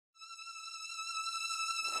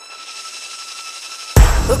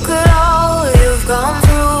Look at all you've gone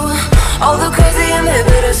through, all the crazy and the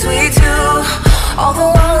bittersweet too. All the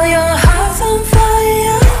while your heart's on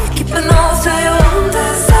fire, keeping off to your own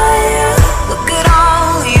desire. Look at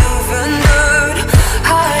all you've endured,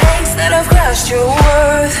 heartaches that have crushed your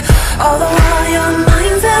worth. All the while your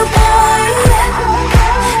mind's at war,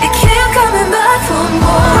 you keep coming back for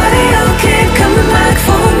more. Why do you keep coming back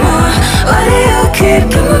for more? Why do you keep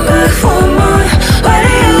coming back for more? Why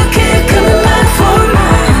do you keep coming back for more?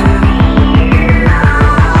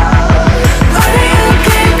 Why do you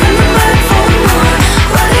keep coming back for more?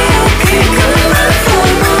 Why do you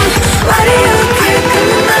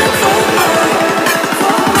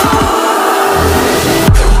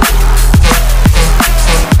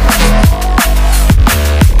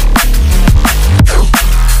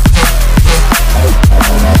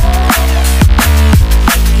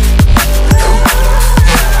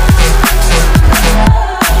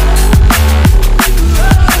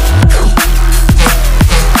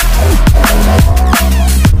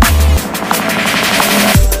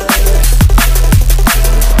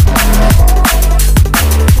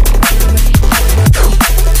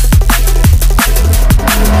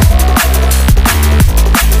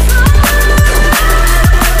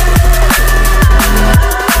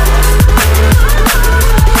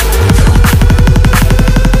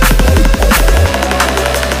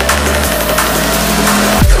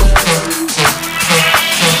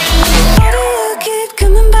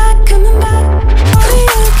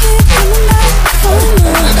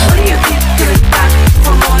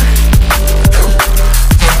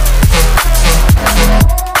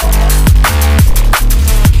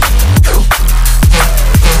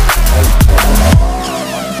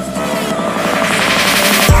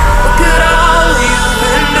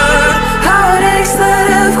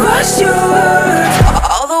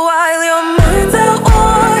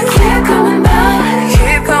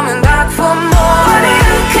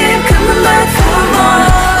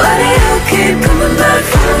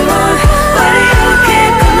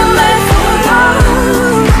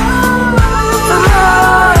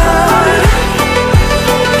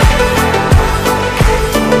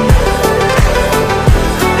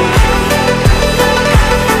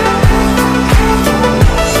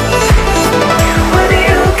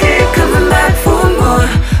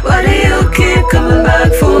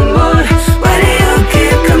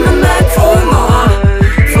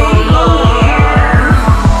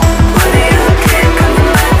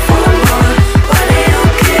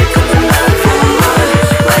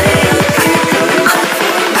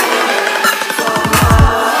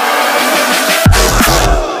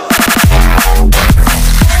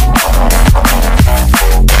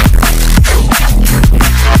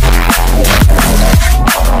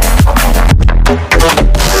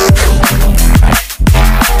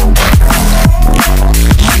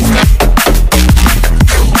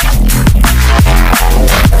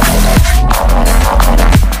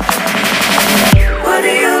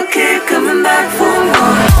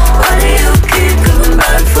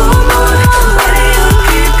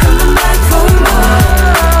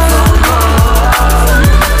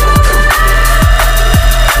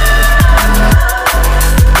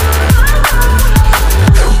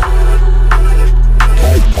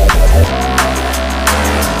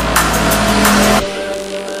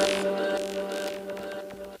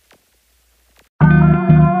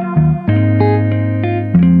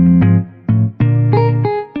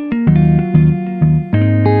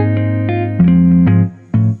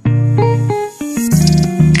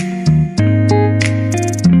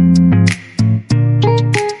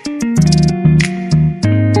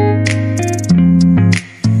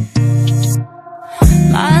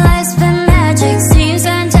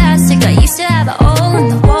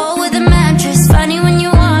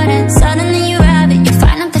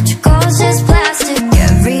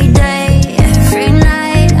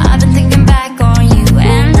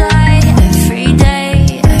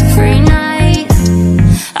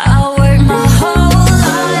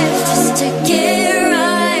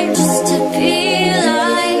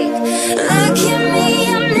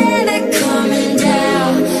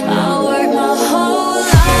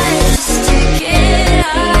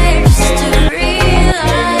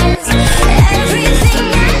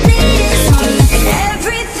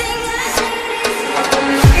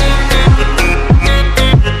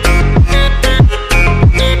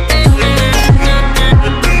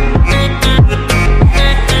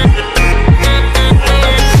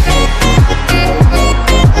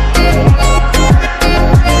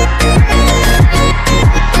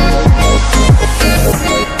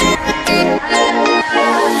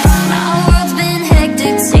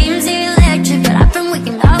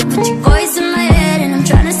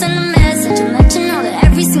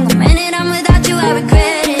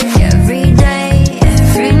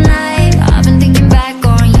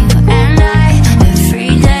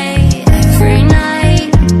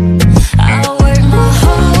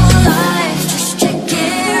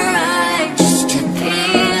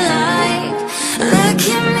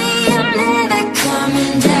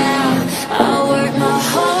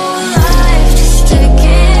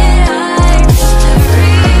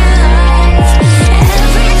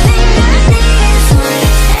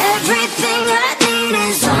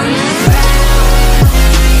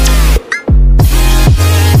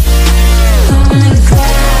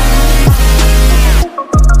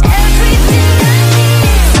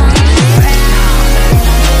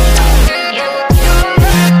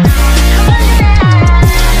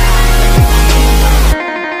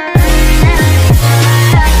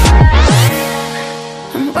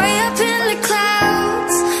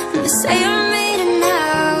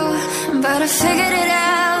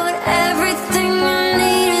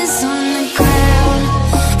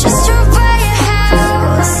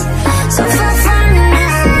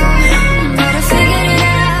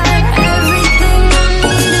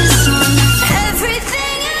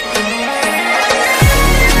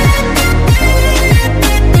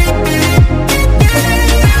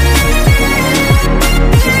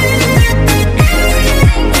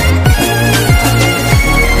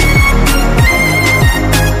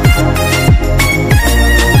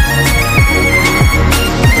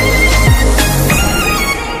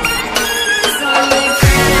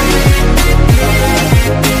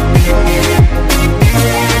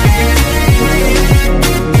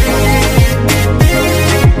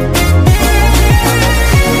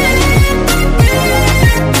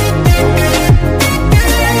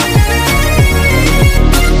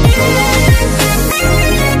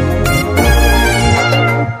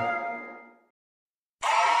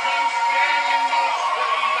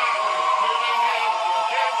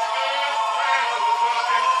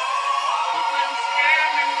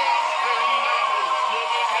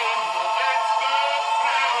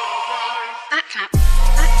try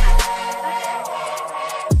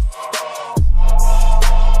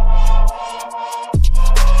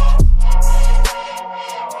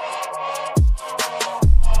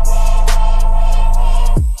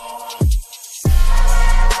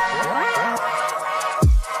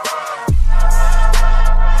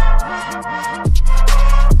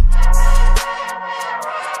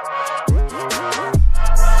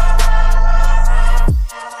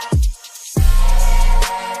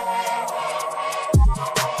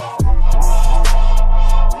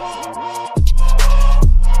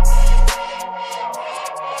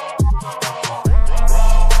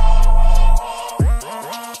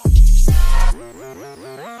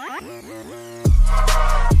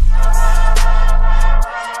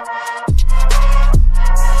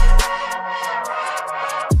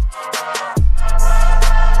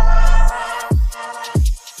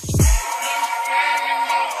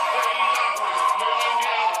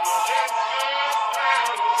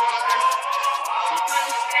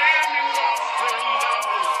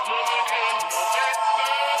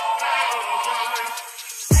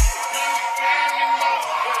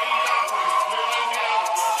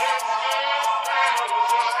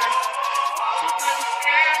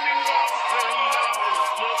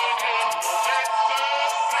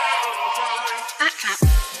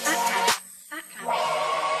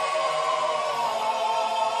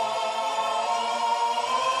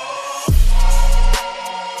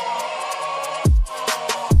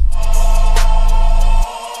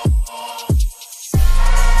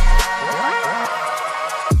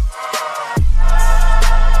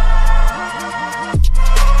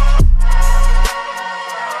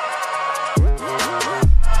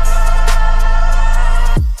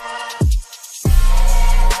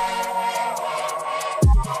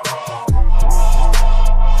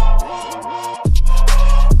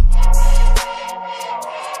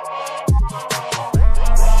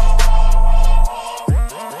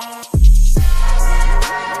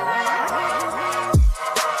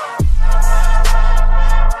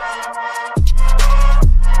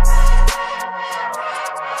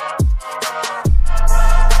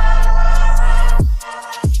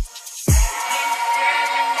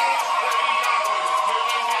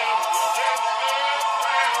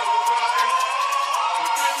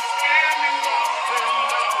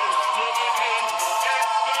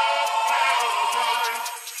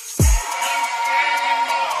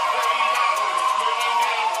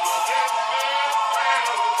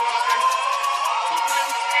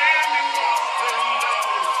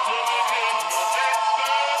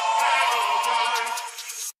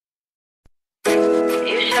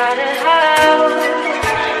to howl,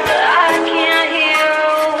 but I can't hear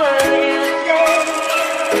a word you say.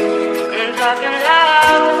 I'm talking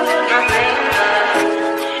loud, not saying much.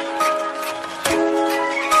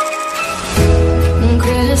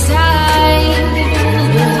 Criticize,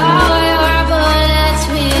 but how your bullets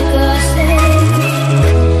make us say.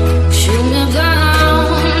 Shoot me down,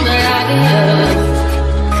 but I get up.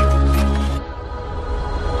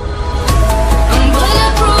 I'm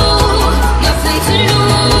bulletproof, nothing to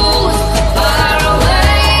lose.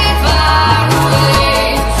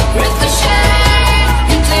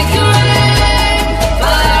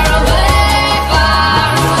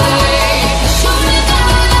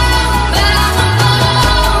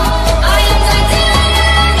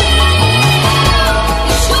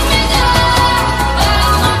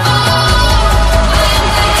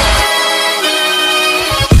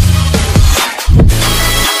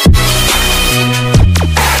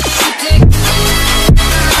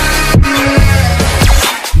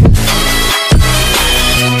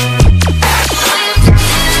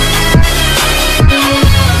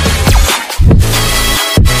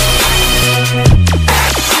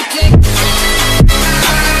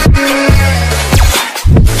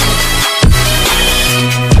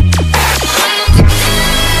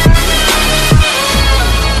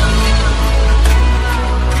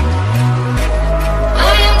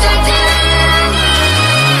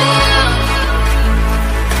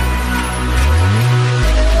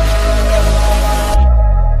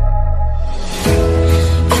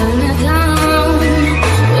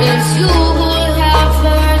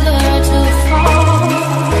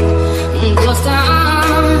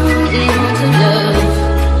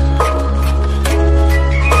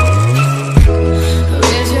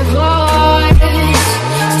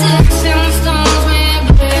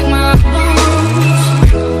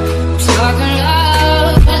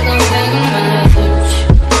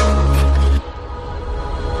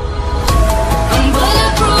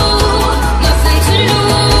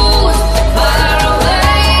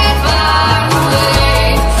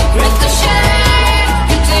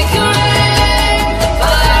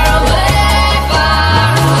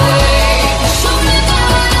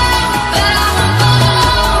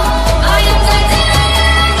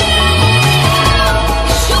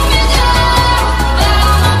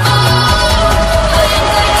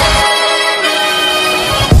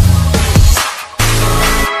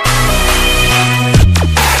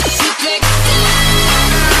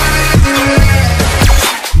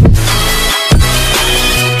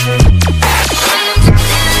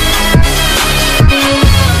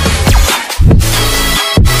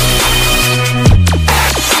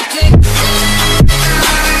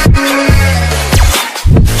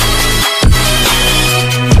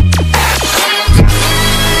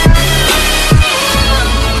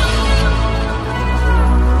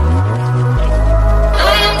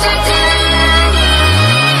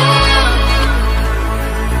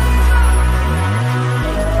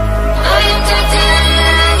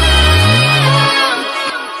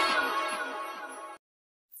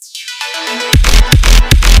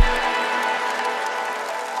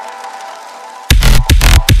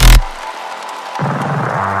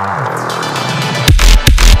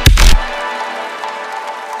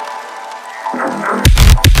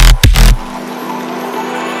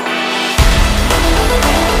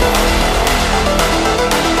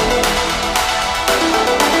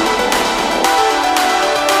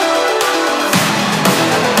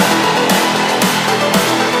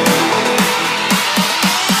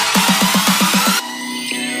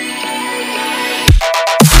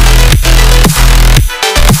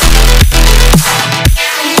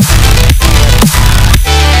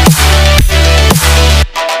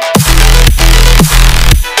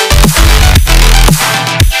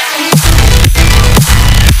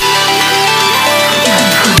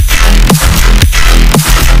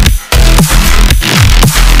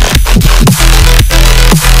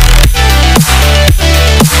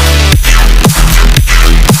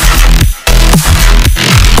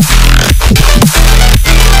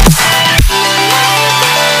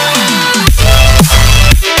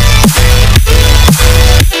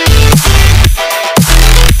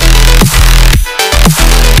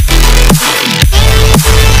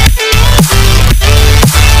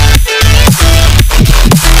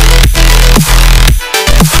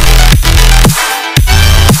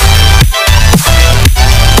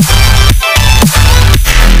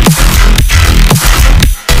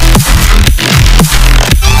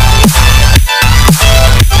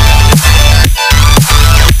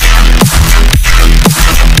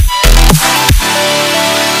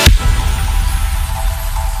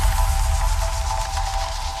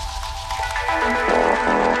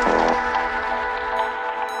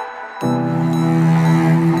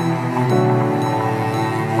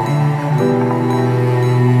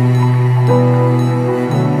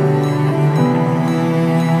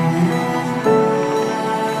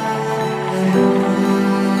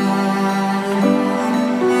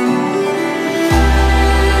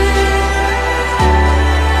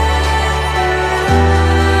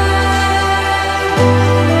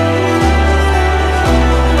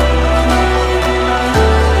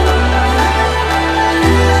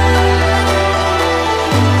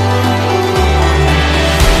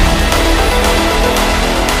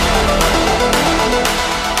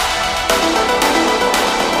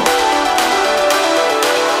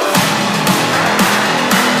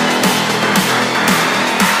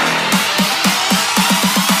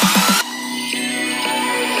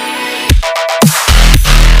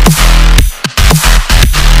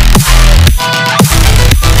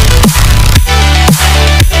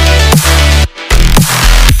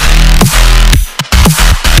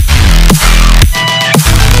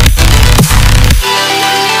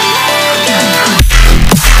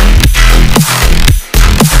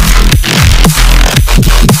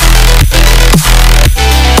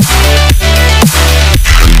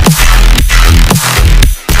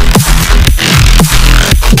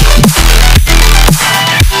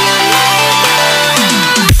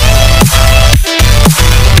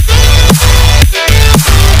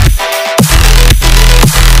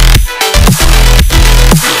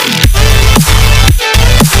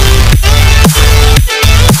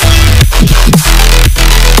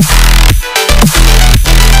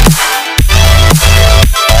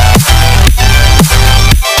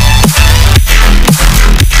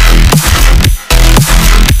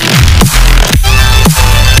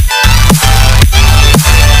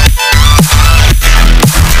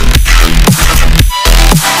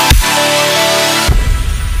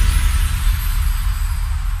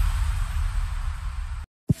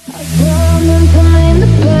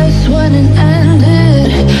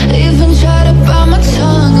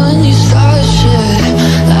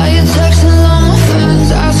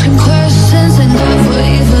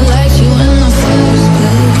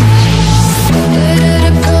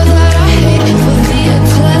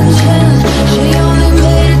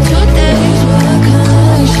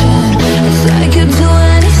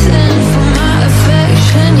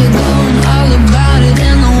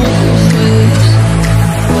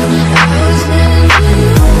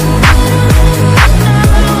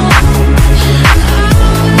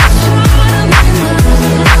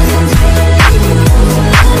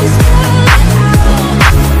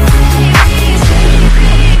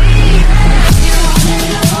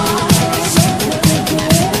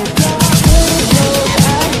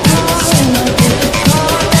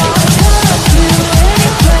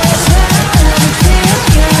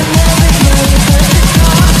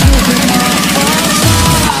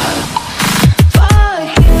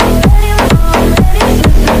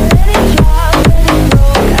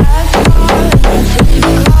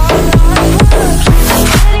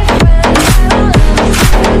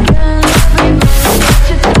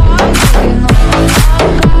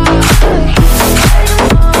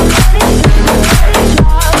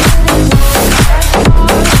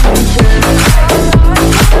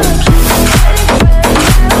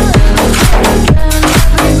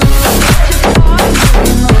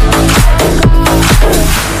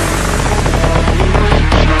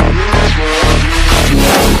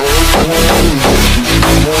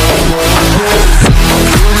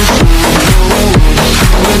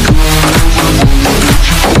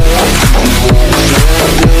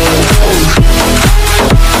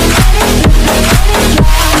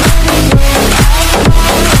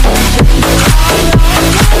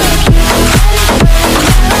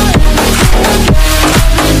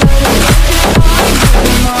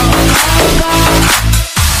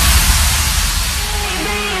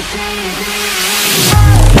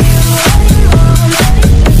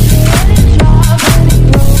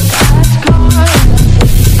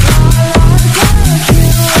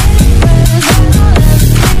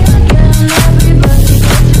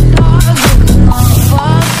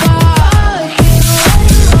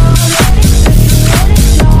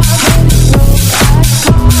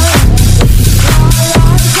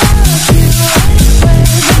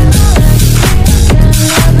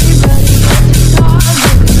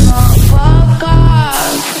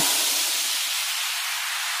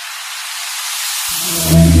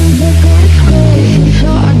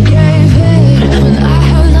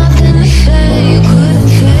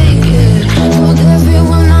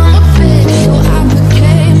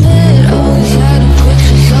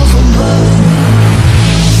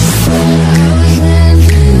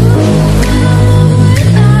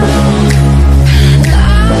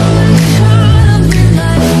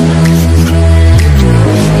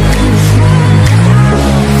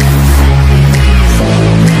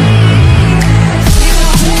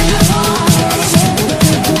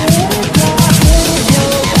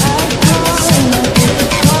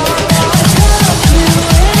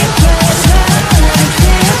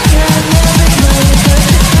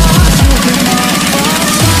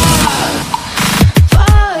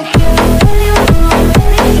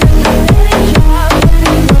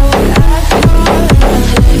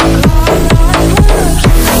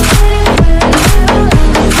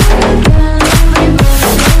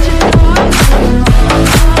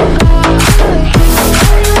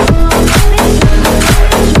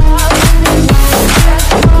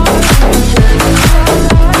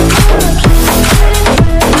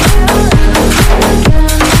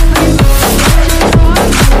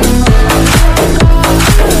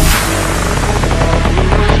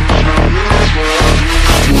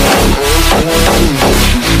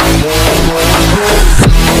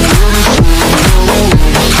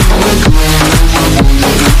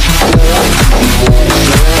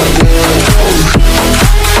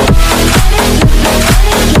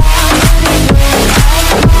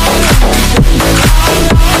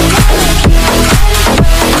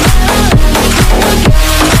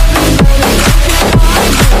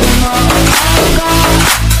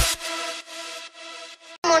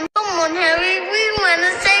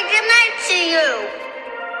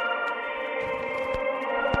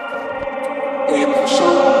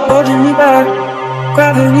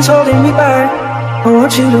 Gravity's holding me back. I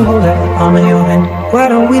want you to hold that palm of your hand. Why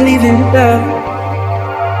don't we leave it at that?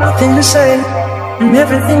 Nothing to say, and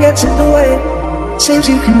everything gets in the way. Seems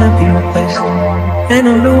you cannot be replaced, and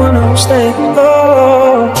I'm the one who'll stay.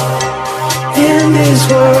 Oh, in this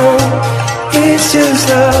world, it's just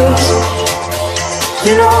us.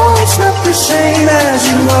 You know it's not the same as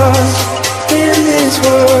it was. In this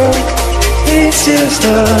world, it's just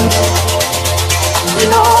us. You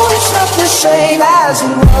know it's not the same as it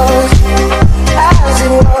was, as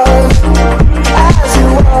it was, as it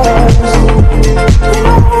was. You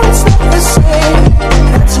know it's not the same.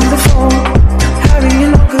 Answer the phone, how do you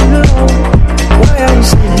know good alone? Why are you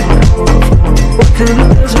sitting? What kind of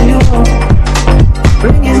bills are you on?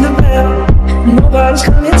 Ringing the bell, nobody's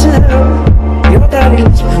coming to help. Your daddy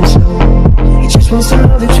lives with himself, he just wants to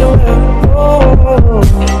know that you're well. Oh,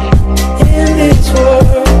 in this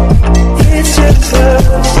world, it's just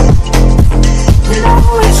us. You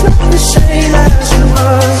know it's not the same as it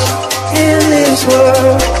was. In this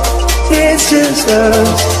world, it's just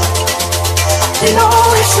us. You know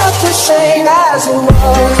it's not the same as it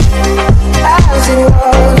was, as it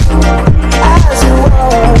was, as it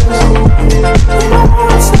was. You know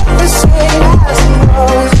it's not the same as it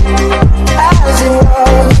was, as it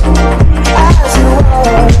was, as it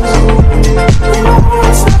was. You know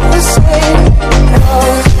it's not the same as it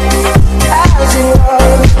was, as it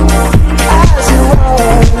was. You know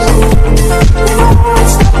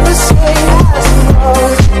it's not the same as it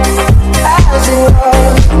was, as it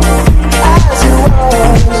was, as it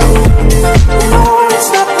was. You know it's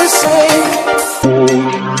not the same as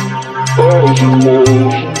it was,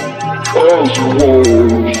 as it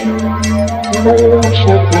was. You know it's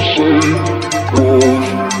not the same as it was,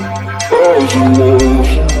 as it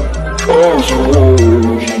was.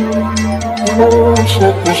 You know it's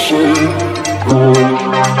not the same as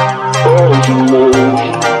it was, as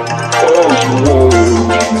it was.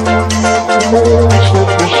 You know it's not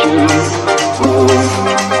the same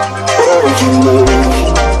as it was,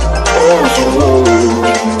 as it was.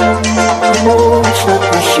 You know it's not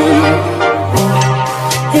the same.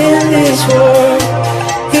 In this world,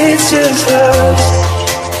 it's just us.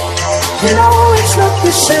 You know it's not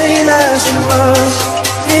the same as it was.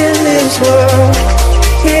 In this world,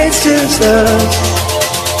 it's just us.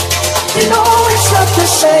 You know it's not the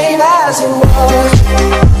same as it was,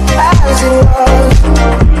 as it was,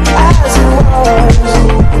 as it was.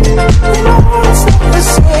 You know it's not the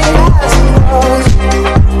same as it was,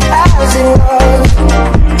 as it was,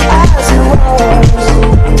 as it was.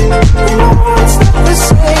 You know it's not the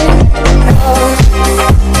same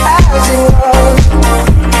as it was, as it was.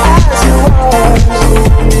 You know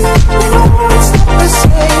it's not the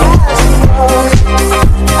same as it was,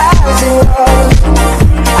 as it was,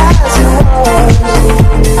 as it was.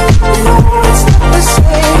 You know it's not the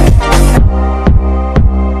same.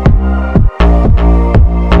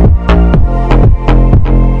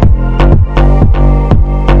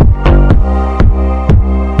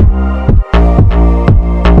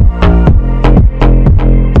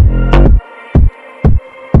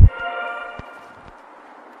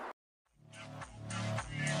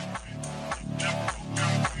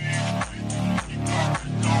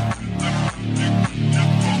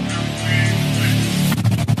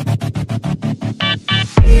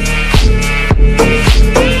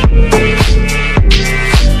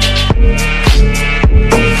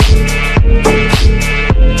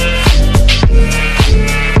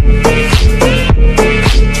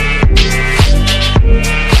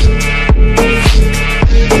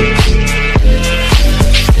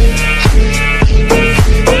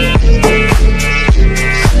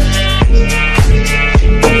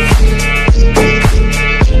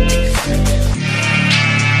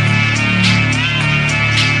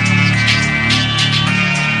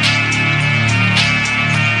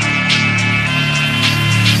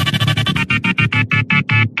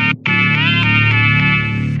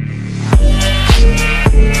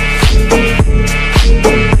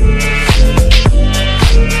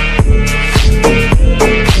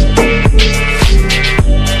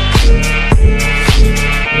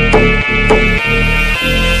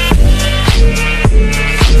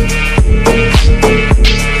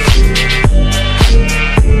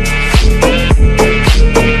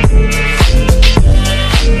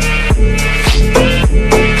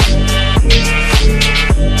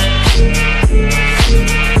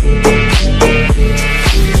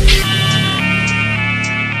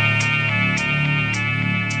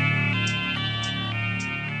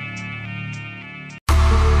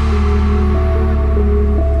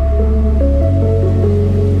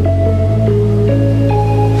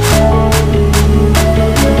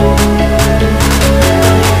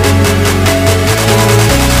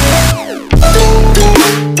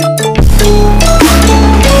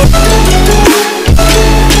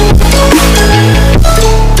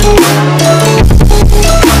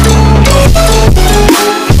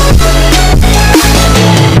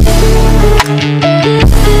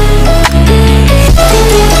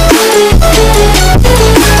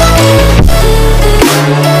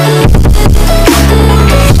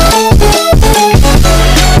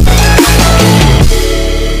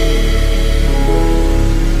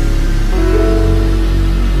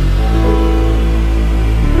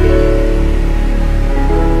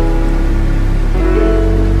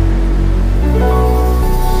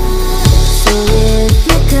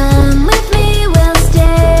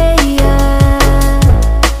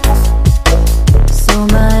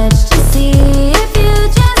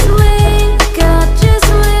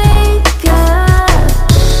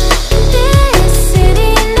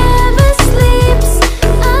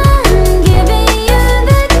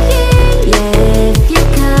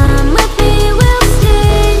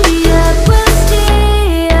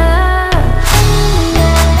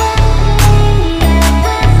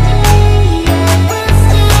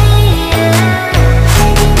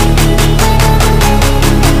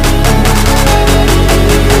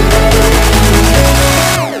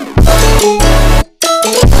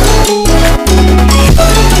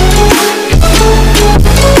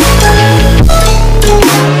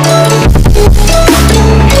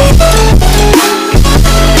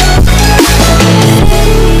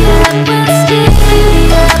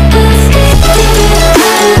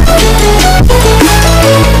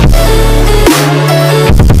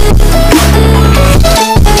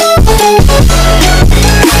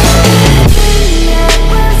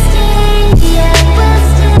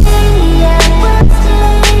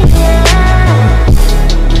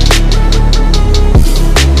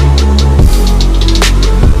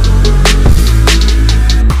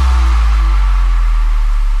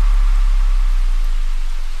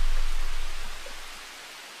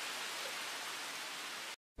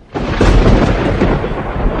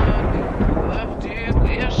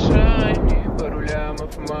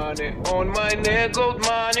 money on my neck, gold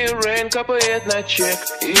money, rain капает на чек.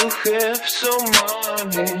 You have some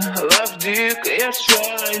money, love dick, я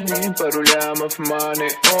shiny, пару лямов money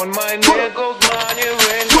on my neck, gold money,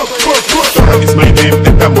 rain капает на чек. Dora is my name,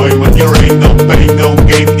 это мой money, rain, no pain, no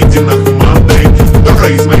gain, иди нахуй Monday. Dora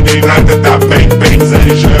is my name, ра-та-та, bang, bang,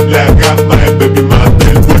 заряжаю, бляга, моя baby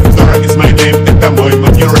модель. Dora is my name, это мой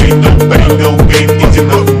money, rain, no pain, no gain, иди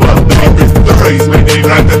нахуй Monday. Dora is my name,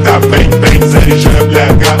 ра-та-та, bang, bang, заряжаю,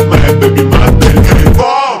 бляга, моя baby модель.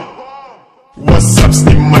 What's up,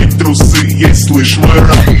 снимай трусы, ей слышь мой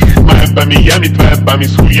рэп. Моя по Миями, твоя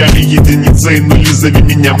память с хуями, единицы и нули, зови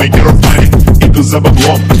меня my hero money. Иду за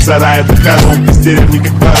баблом, от сарая до хором, из деревни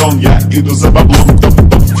как барон, я иду за баблом.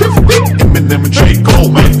 Топ-топ, Eminem и J. Cole,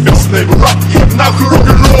 my first name rock, я нахуй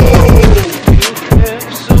рок-н-ролл.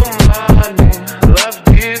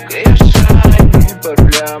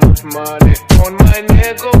 Money on my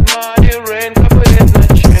neck, gold money, rain капает на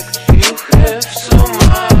чек. You have some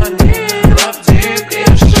money, love dick, я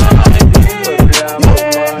shiny,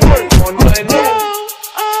 money on my neck.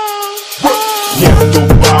 Нету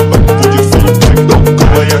бабок, будет фуллбэк,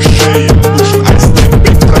 долговая шея, нужен айстек,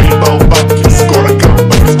 проебал бабки, скоро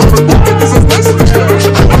камбэк, скоро будет безотносительно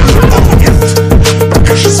хороший. О нет,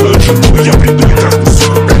 покажи свою жену, я приду и трахну,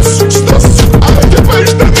 сука, 5 сук, 100 сук, а я твои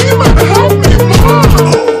штаны, man, help me, mom.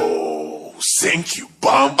 Thank you,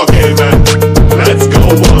 bomb. Okay, man, let's go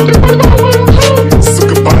on.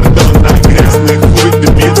 Сука, пардон, на грязный хуй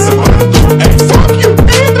дымится во рту. Эй, fuck you,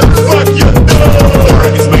 bitch, fuck you, dog. Dora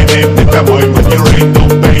is my name, это мой money, rain, no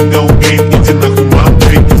pain, no gain, иди нахуй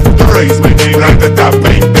Monday. Dora is my name, ра-та-та,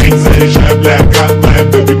 bang, bang, заряжаю, бляга, моя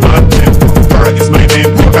baby модель. Dora is my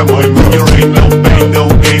name, это мой money, rain, no pain, no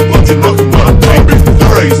gain, иди нахуй Monday.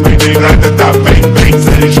 Dora is my name, ра-та-та, bang, bang,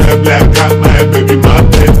 заряжаю, бляга, моя baby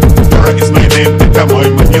модель. Dora is my name, это мой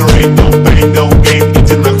money, rain, no pain, no gain,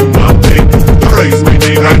 иди нахуй Monday. Dora is my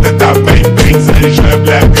name, ра-та-та, bang, bang, заряжаю,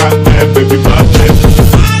 бляга, моя baby модель.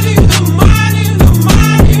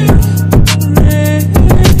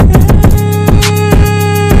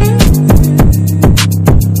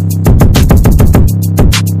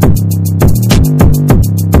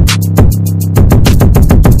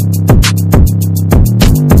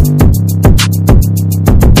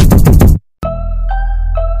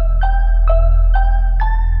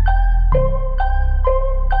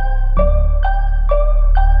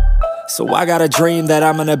 So I got a dream that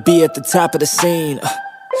I'm gonna be at the top of the scene.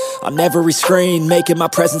 On every screen, making my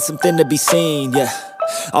presence something to be seen, yeah.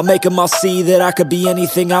 I'll make them all see that I could be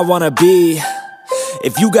anything I wanna be.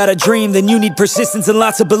 If you got a dream, then you need persistence and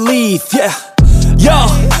lots of belief, yeah. Yo,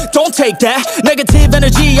 don't take that negative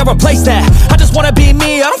energy, I replace that. I just wanna be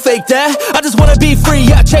me, I don't fake that. I just wanna be free,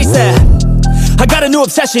 yeah, chase that. I got a new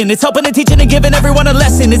obsession, it's helping and teaching and giving everyone a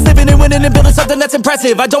lesson. It's living and winning and building something that's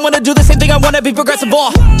impressive. I don't wanna do the same thing, I wanna be progressive,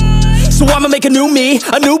 So I'ma make a new me,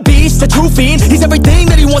 a new beast, a true fiend. He's everything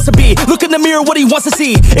that he wants to be. Look in the mirror, what he wants to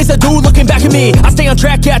see is a dude looking back at me. I stay on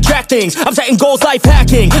track, yeah, I track things. I'm setting goals, life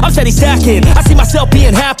hacking. I'm steady stacking. I see myself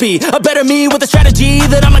being happy. A better me with a strategy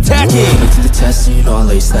that I'm attacking. Look to the test and you know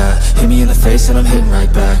I'll ace that. Hit me in the face and I'm hitting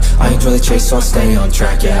right back. I enjoy the chase, so I'll stay on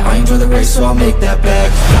track, yeah. I enjoy the race, so I'll make that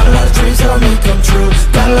bag. Got a lot of dreams that I'll make come true.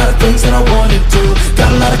 Got a lot of things that I wanna do.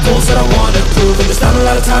 Got a lot of goals that I wanna prove. And there's not a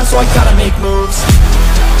lot of time, so I gotta make moves.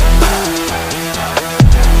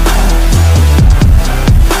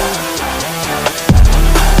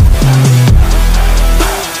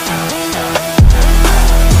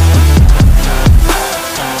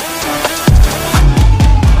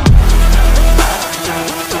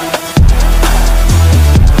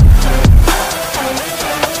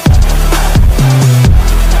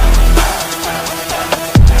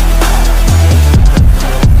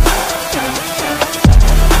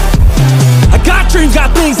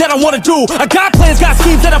 That I wanna do, I got plans, got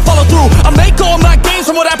schemes that I follow through. I make all my gains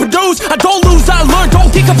from what I produce. I don't lose, I learn, don't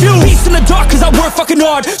get confused. Peace in the dark, cause I work fucking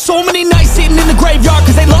hard. So many nights sitting in the graveyard,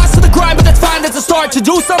 cause they lost to the grind, but that's fine, that's a start. To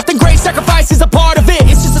do something great, sacrifice is a part of it.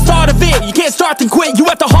 It's just the start of it, you can't start then quit. You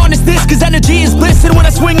have to harness this, cause energy is bliss. And when I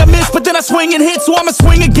swing I miss, but then I swing and hit. So I'ma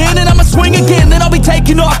swing again, and I'ma swing again. Then I'll be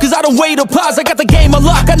taking off, cause I don't wait or pause. I got the game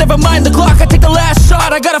unlocked, I never mind the clock. I take the last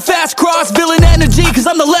shot, I got a fast cross. Villain energy, cause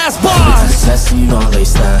I'm the last boss. Test and you know I'll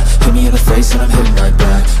ace that. Hit me in the face and I'm hitting right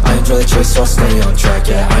back. I enjoy the chase, so I'll stay on track,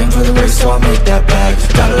 yeah. I enjoy the race, so I'll make that bag.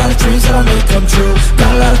 Got a lot of dreams that I'll make come true.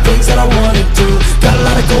 Got a lot of things that I wanna do. Got a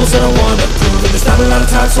lot of goals that I wanna prove. And there's not a lot of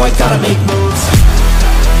time, so I gotta make moves.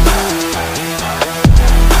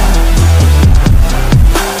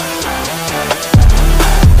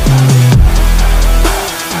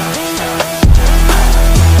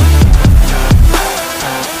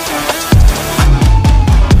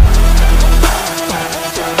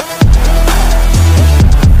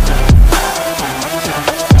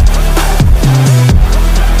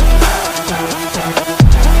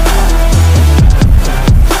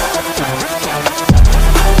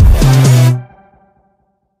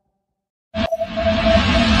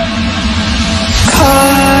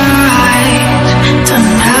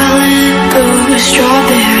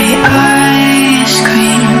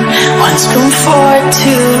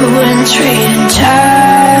 to and trading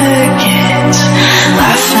jackets,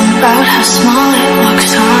 laughing about how small it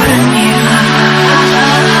looks on you.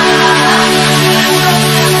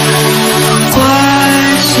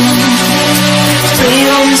 Watching 3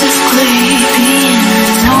 rooms of glee being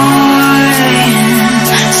annoying,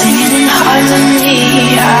 singing in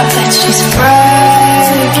harmony. I bet she's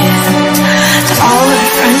bragging to all her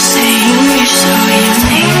friends, saying you're so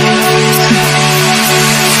unique.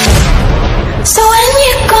 So when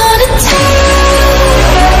you gonna tell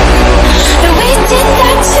her that we did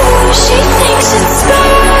that too? She thinks it's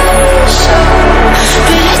special,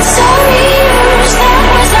 but it's so reused. That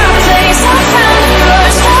was our place, I found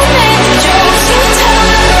yours. Don't make the jokes you tell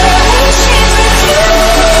her when she's with you.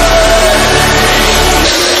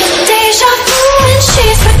 Get deja vu when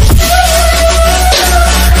she's with you.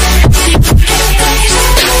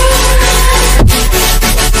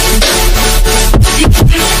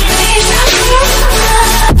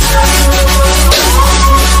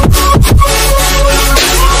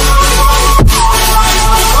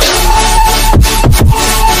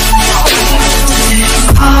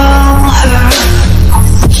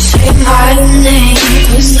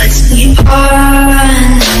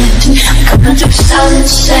 Sound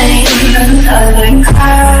insane, another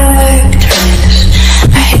actress.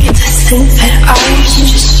 I hate to think that ours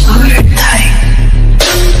just were tight.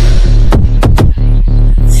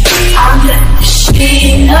 I bet she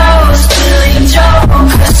knows Billy Joe,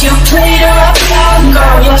 'cause you played her up, young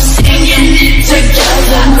girl. You're singing it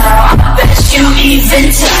together, girl. I bet you even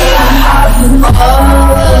tell her how you love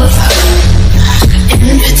her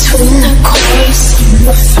in between the chorus and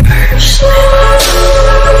the verse.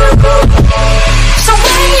 So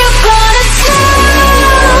when you gonna tell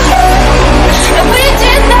her that we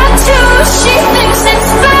did that too? She thinks it's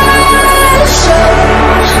special,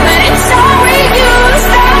 but it's all we use.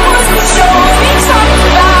 That was the show we talked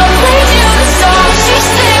about. Played you the song she's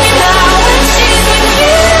singing now when she's with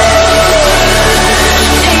you.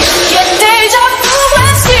 Get deja vu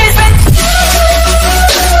when she's with you.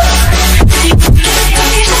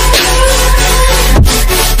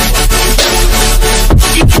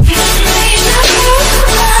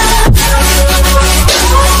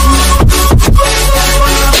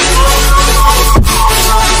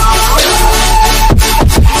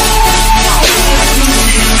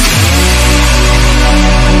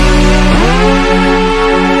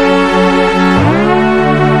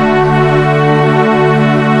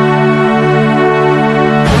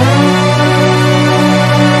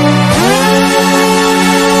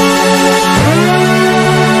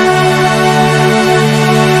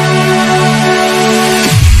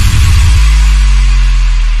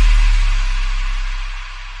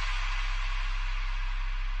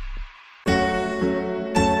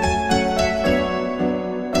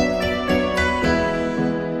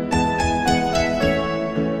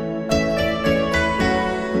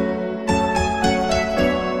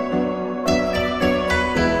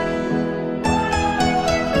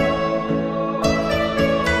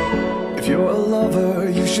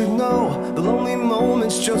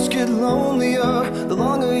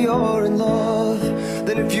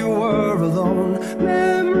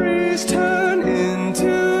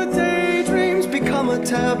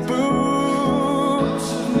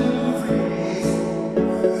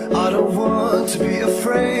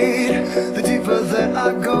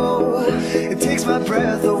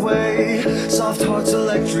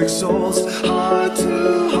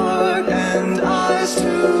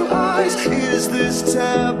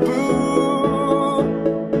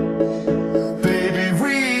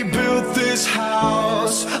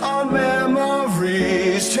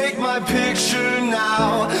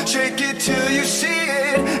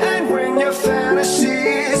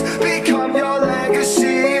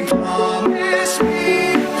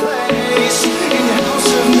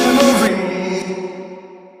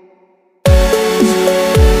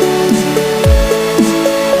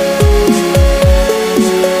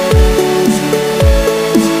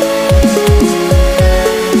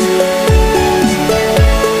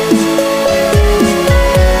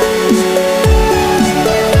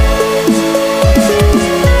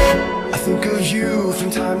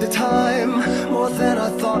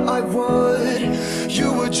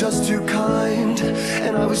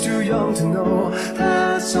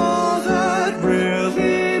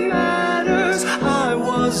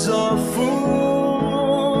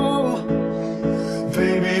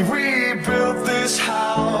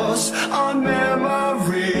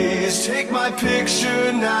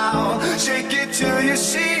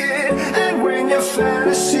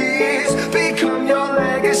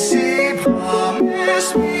 Promise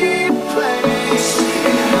me a place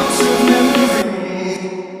in a house of memories.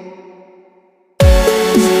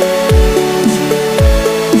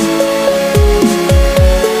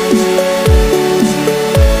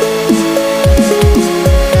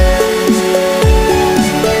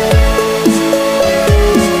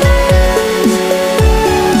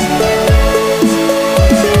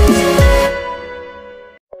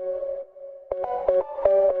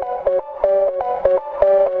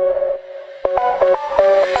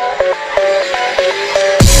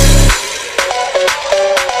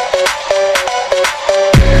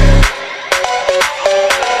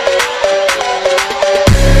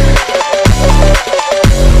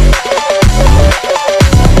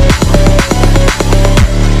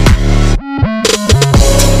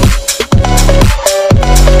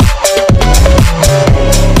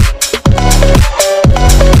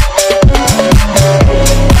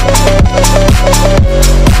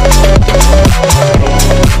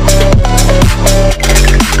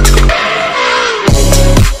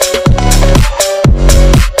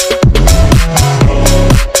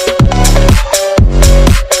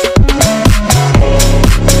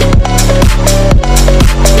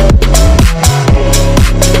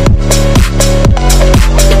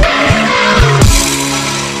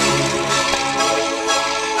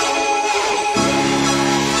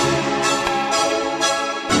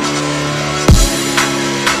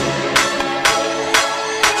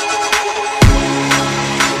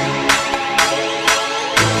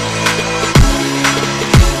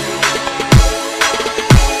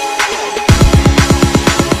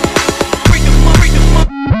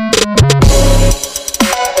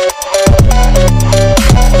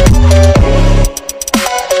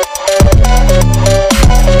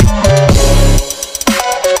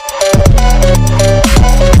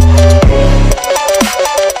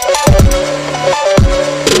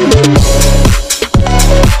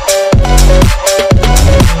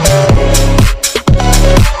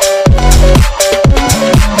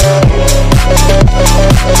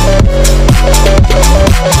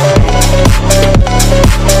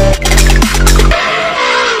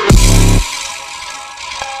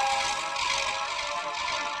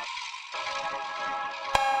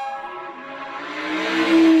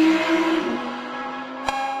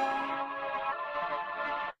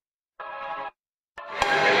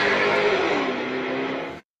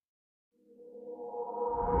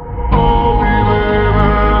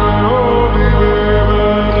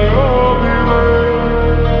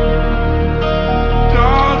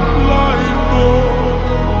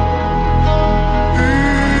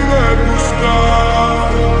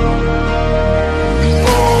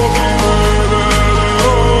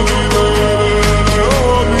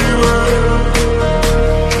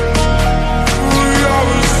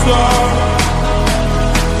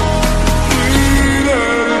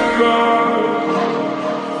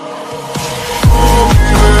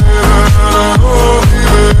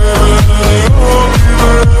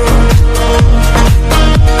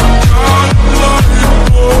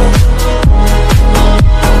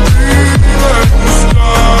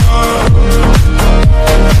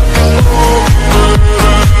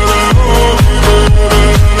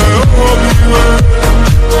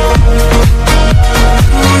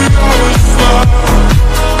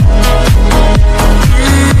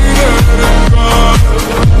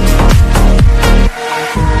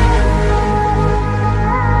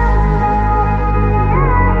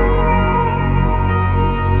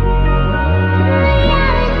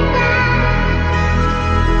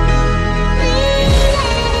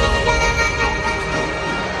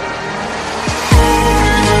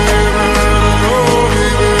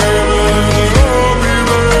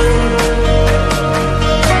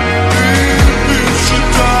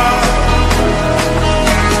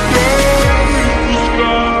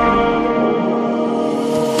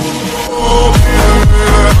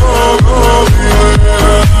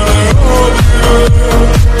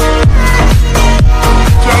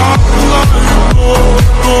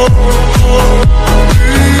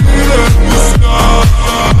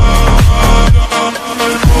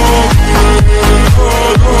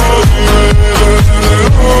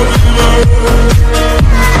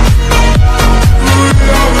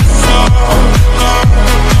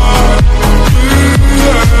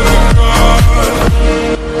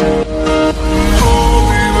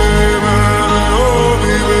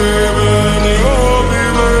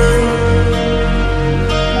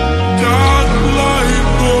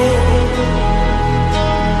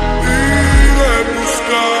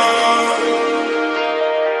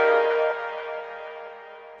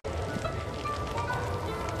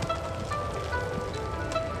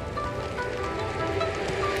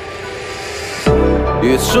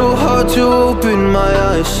 It's so hard to open my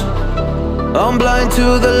eyes. I'm blind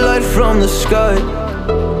to the light from the sky.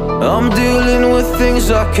 I'm dealing with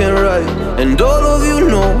things I can't write. And all of you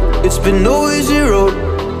know it's been no easy road,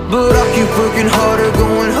 but I keep working harder,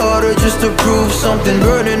 going harder just to prove something.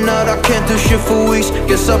 Burning out, I can't do shit for weeks.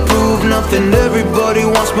 Guess I proved nothing. Everybody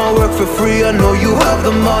wants my work for free. I know you have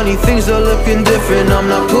the money, things are looking different. I'm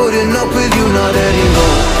not putting up with you, not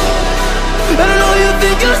anymore. And I know you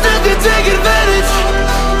think you still can take advantage,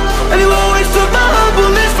 and you always took my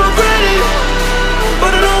humbleness for granted.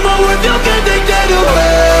 But I know my worth, you can't take that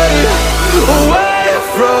away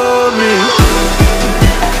from me.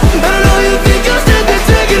 And I know you think you still can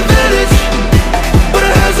take advantage, but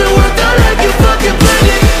it hasn't worked out like you fucking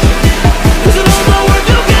planned it. 'Cause I know my worth,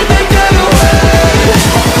 you can't take that away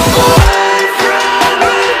from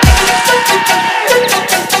me.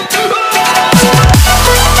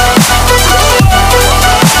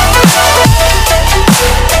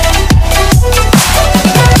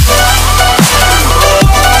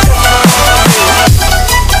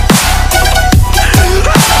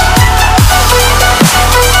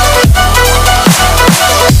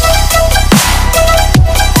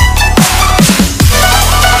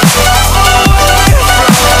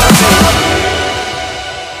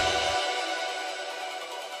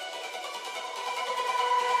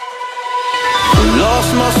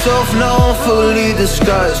 Lost myself, now I'm fully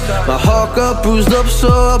disguised. My heart got bruised up, so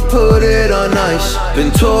I put it on ice.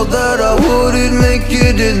 Been told that I wouldn't make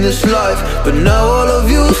it in this life, but now all of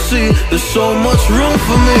you see there's so much room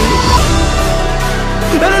for me.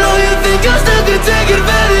 And I know you think you still can take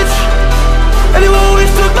advantage, and you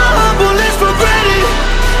always took my humbleness for granted.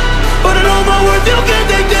 But I know my worth, you can't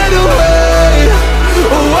take that away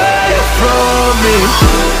from me.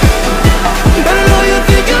 And I know you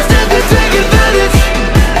think you still can take advantage,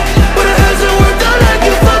 but it hasn't worked out like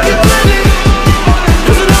you fucking planned it.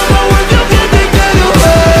 'Cause I know my worth, you can't take that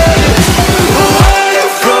away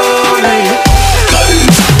from me.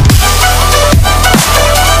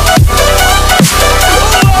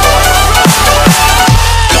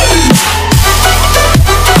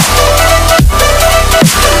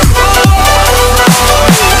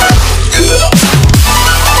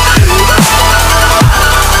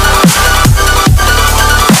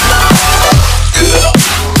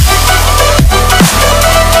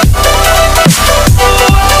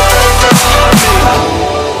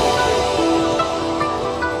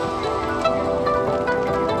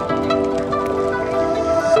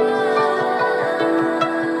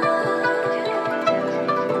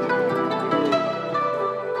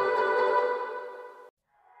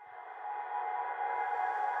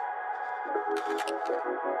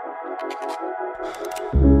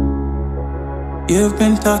 You've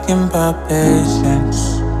been talking about patience,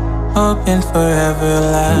 hoping for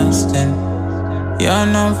everlasting. You're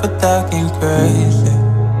known for talking crazy.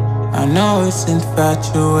 I know it's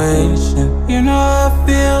infatuation. You know how I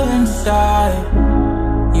feel inside.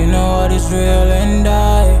 You know what is real, and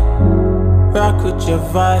I rock with your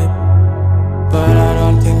vibe, but I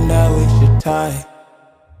don't think that we should tie.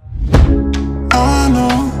 I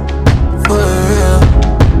know for real,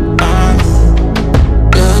 I know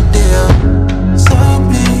the deal. So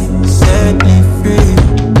please set me free.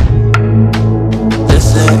 Just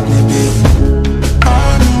let me be. I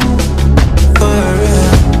know for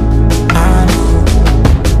real, I know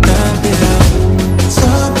the deal. So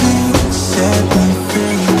please set me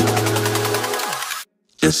free.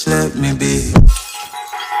 Just let me be.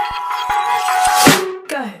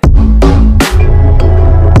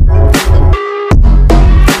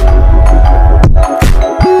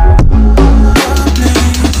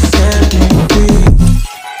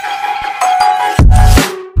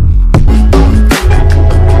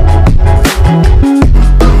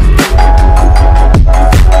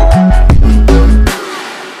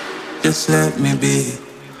 Just let me be.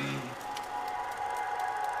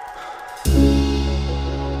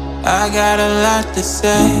 I got a lot to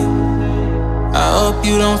say. I hope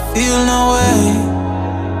you don't feel no way.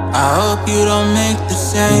 I hope you don't make the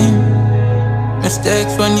same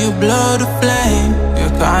mistakes when you blow the flame.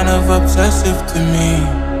 You're kind of obsessive to me.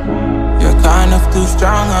 You're kind of too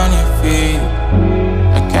strong on your feet.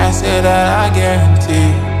 I can't say that I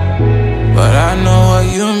guarantee, but I know what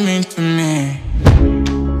you mean to me.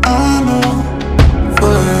 I know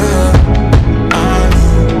for real, I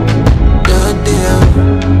know the deal.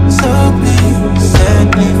 So please set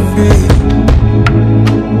me free.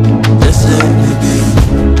 Just let me be.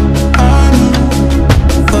 I know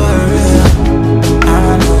for real, I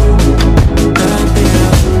know the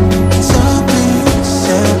deal. So please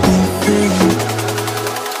set me free.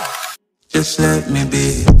 Just let me be.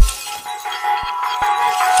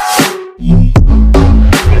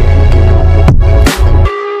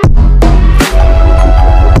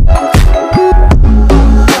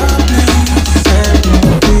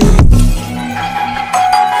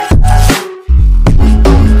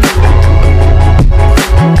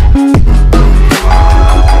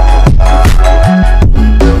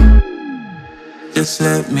 just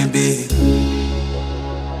let me be.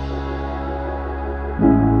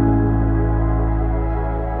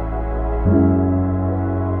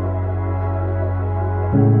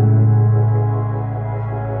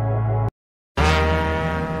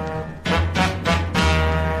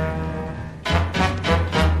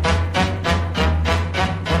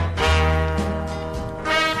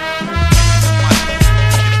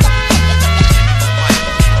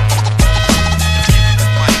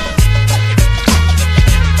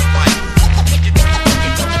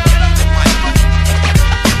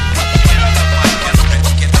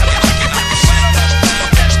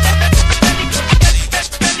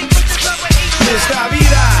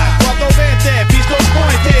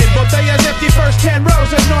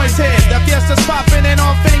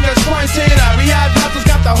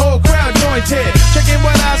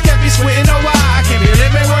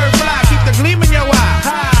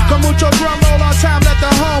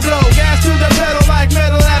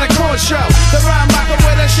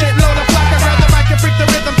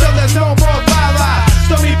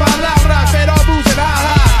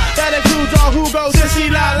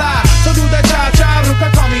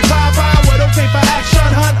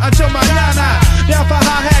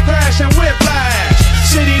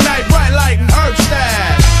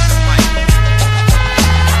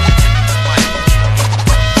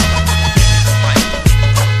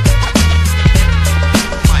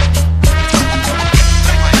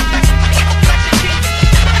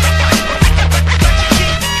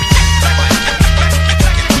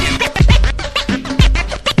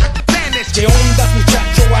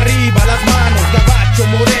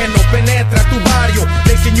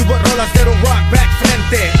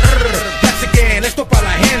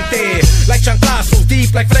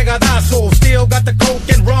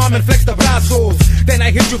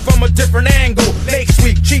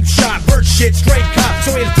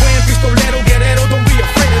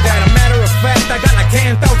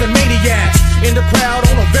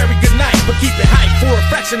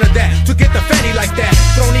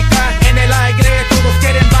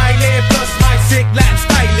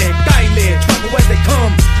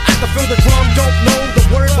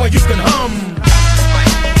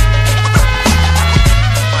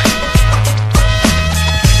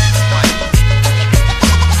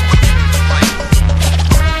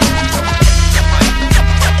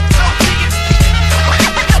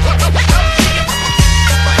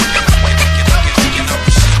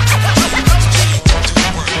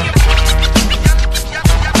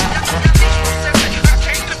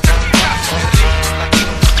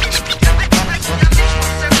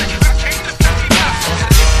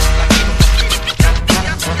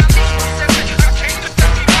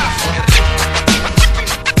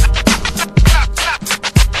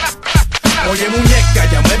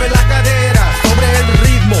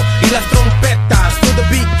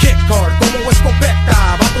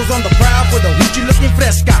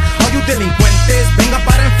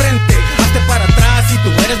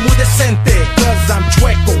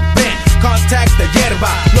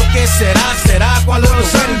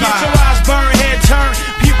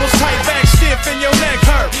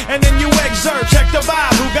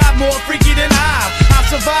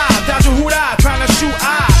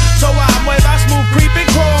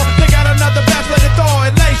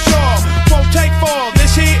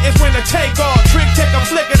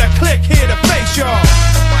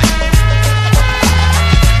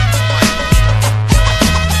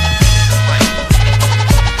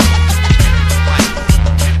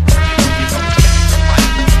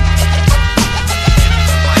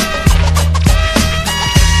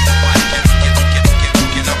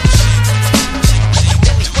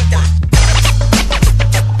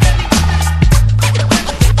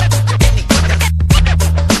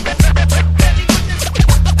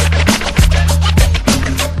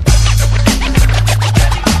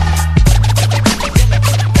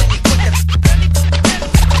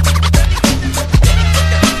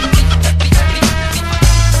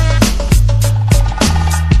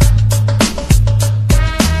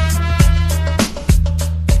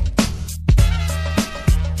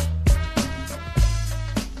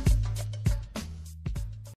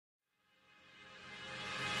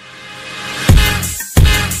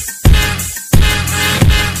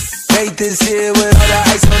 This here with all the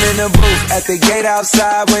ice on in the booth. At the gate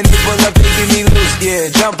outside when they pull up, they give me loose.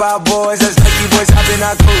 Yeah, jump out boys, that's Nike boys hopping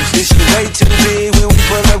our coach. This shit way too big when we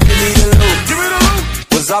pull up, give me the loot. Give me the loot.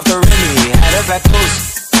 Was off the Remy, had up at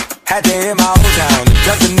coast. Had to hit my old town,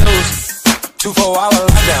 duck the news. 2-4 hour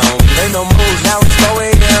lockdown, ain't no moves. Now it's 4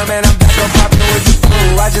 AM and I'm back on poppin' with the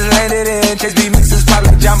crew. I just landed in, Chase B mixes pop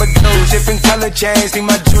like Jamba Joe. Shipping color chains, think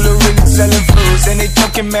my jewelry really selling fruits. news. And they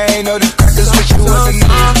joking, man, know the crackers wish you was a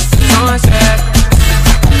news. Someone said,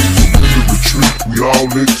 in the retreat, we all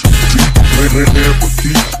in too deep. Play hand for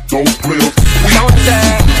keep, don't play up. someone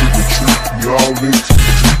said, In the retreat, we all in too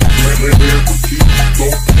deep. Play hand for keep,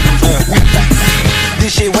 don't play up.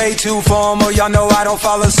 This shit way too formal, y'all know I don't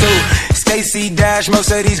follow suit. Stacy Dash, most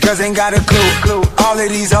of these girls ain't got a clue. All of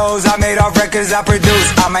these hoes I made off records I produce.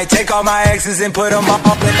 I might take all my exes and put them all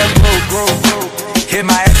up in the group. Hit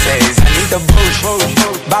my essays, I need the boost.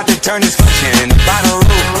 About to turn this function by the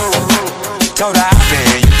roof. Told her I've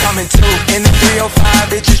been, you coming too. In the 305,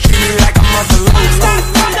 bitches treat me like I'm on the loose.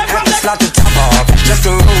 Had to slot the top off, it's just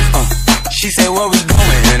a roof. She said, where we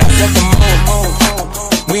going? I said the moon.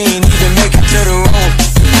 We ain't even make it to the room.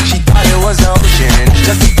 She thought it was the ocean, it's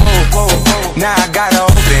just a pool. Now I got her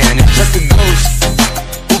open, it's just a goose.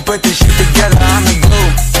 Who put this shit together? I'm the glue.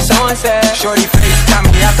 someone said, Shorty face got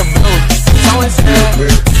me out the blue.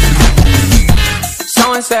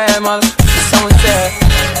 someone said, mother, someone said,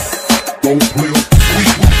 Don't play up.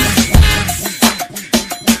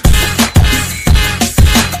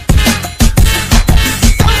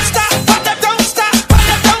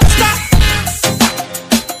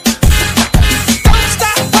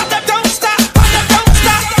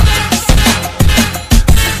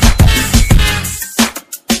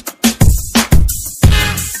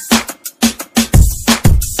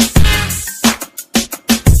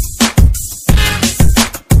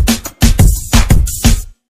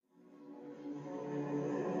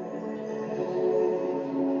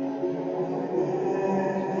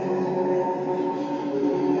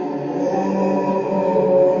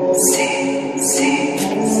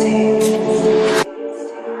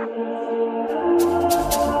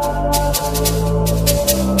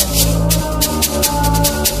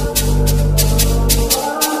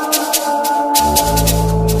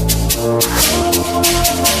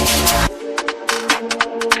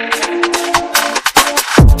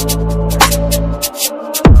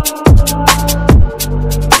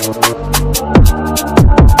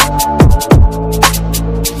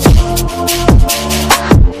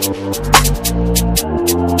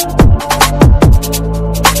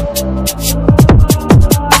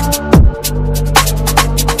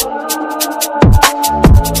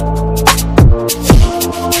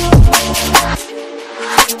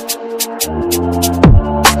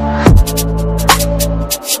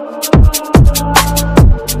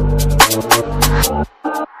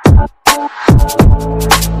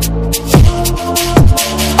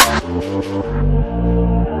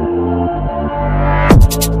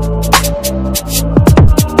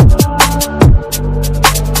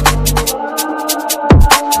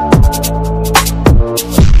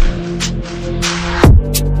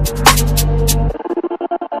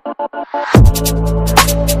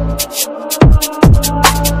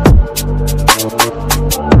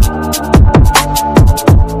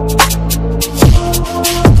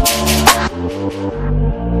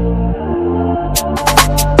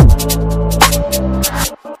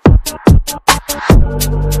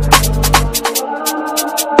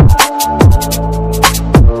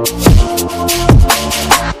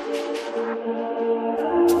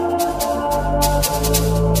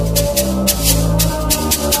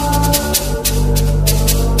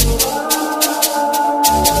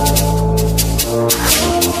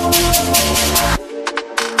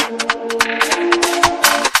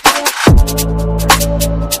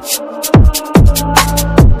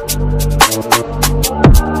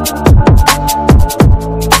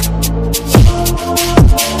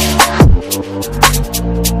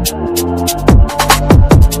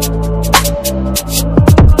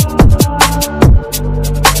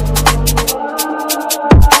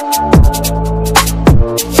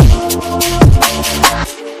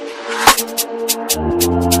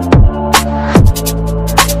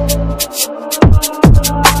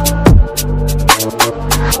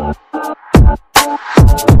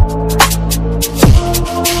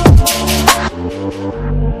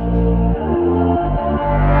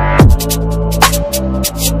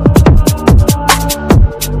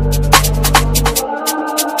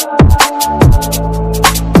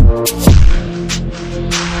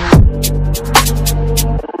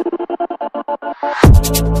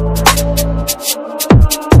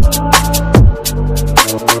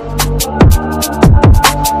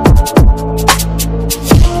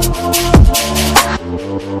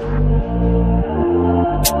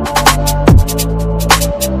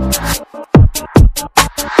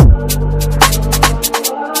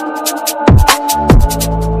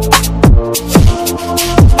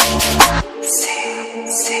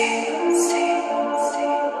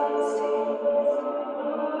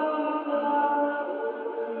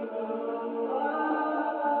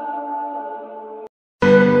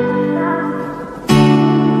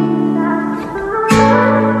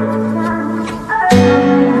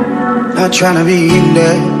 Not trying to be in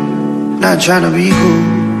there, not trying to be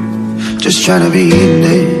cool, just trying to be in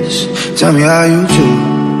this. Tell me how you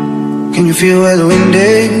do. Can you feel where the wind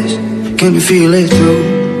is? Can you feel it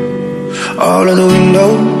through all of the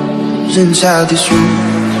windows inside this room?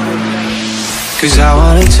 Cause I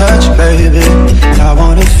wanna touch, baby, I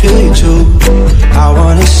wanna feel you too. I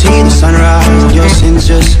wanna see the sunrise and your sins,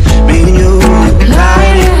 just me and you.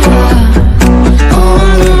 Light it up,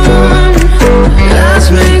 on the run,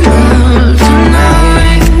 let's make love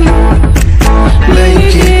tonight.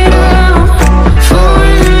 Make it up, fall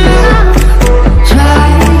in love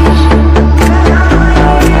twice.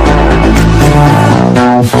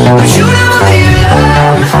 But you never leave it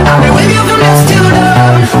up. I'll be with you from dusk till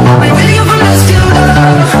dawn. I'll be with you from dusk till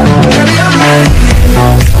dawn. Baby, I'm ready.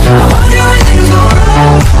 I want you when things go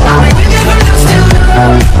wrong. I'll be with you from dusk till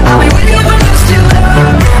dawn. I'll be with you from dusk till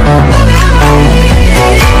dawn. Baby, I'm ready.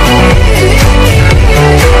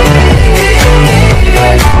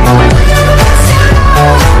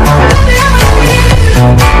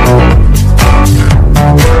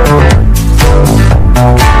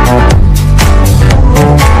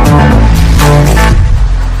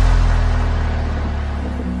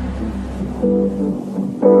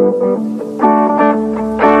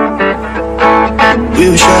 We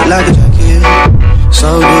were shot like a jacket,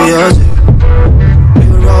 so do yours. We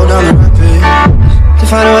would roll down the rapids to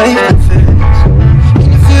find a way to fix. Can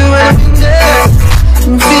you feel everything there? Can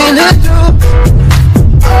you feel it?